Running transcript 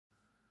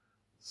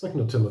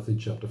2 Timothy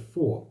chapter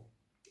 4.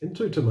 In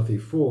 2 Timothy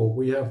 4,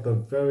 we have the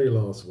very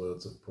last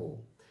words of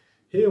Paul.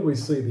 Here we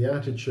see the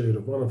attitude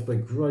of one of the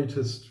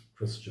greatest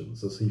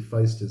Christians as he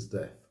faced his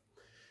death.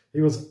 He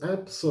was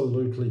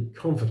absolutely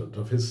confident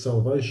of his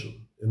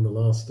salvation in the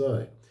last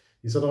day.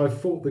 He said,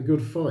 "I've fought the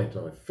good fight,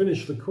 I've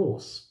finished the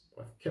course,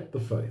 I've kept the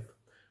faith.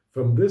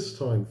 From this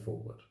time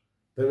forward,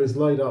 there is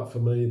laid up for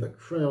me the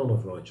crown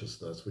of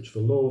righteousness, which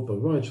the Lord, the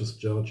righteous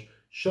judge,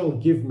 shall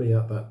give me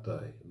at that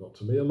day, not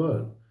to me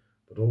alone,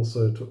 but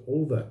also to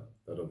all them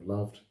that have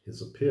loved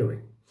his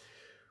appearing."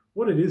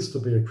 What it is to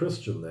be a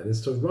Christian, then,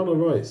 is to run a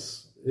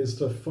race, is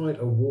to fight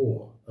a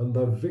war, and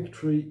the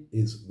victory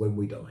is when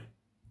we die.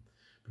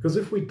 Because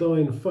if we die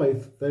in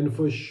faith, then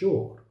for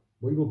sure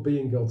we will be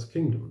in God's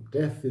kingdom.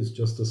 Death is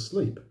just a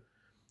sleep.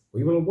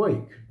 We will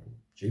awake.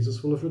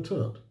 Jesus will have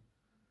returned.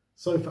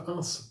 So for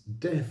us,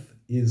 death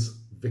is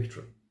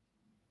victory.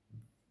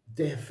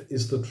 Death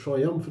is the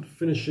triumphant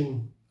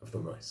finishing of the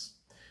race.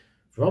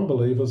 For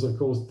unbelievers, of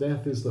course,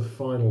 death is the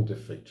final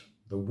defeat,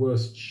 the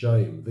worst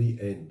shame,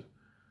 the end,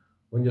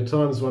 when your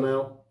time's run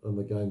out and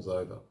the game's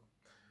over.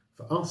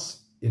 For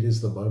us, it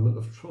is the moment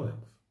of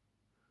triumph.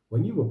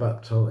 When you were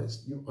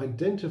baptized, you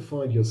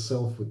identified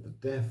yourself with the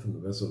death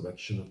and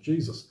resurrection of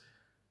Jesus.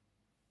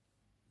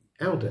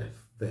 Our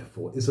death,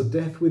 therefore, is a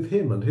death with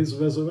him, and his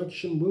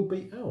resurrection will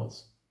be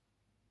ours.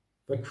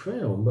 The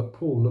crown that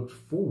Paul looked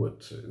forward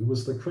to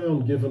was the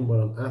crown given when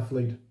an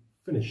athlete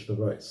finished the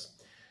race.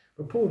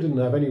 But Paul didn't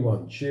have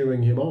anyone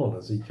cheering him on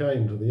as he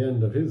came to the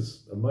end of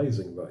his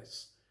amazing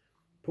race.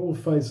 Paul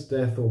faced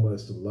death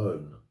almost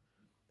alone.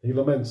 He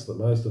laments that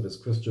most of his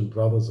Christian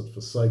brothers had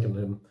forsaken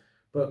him,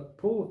 but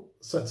Paul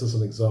sets us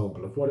an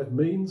example of what it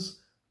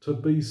means to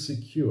be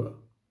secure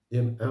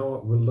in our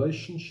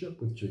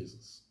relationship with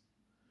Jesus.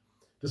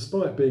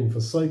 Despite being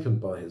forsaken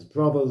by his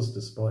brothers,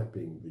 despite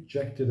being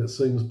rejected, it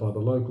seems, by the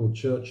local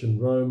church in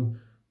Rome,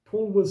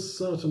 Paul was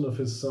certain of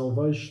his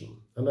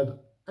salvation and had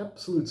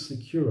absolute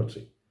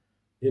security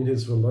in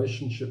his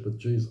relationship with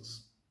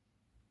Jesus.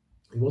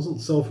 He wasn't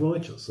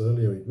self-righteous.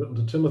 Earlier he'd written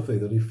to Timothy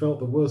that he felt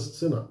the worst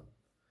sinner.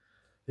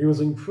 He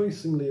was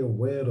increasingly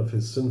aware of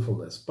his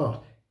sinfulness,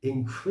 but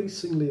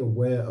increasingly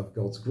aware of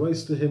God's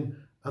grace to him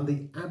and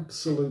the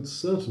absolute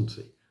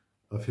certainty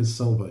of his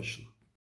salvation.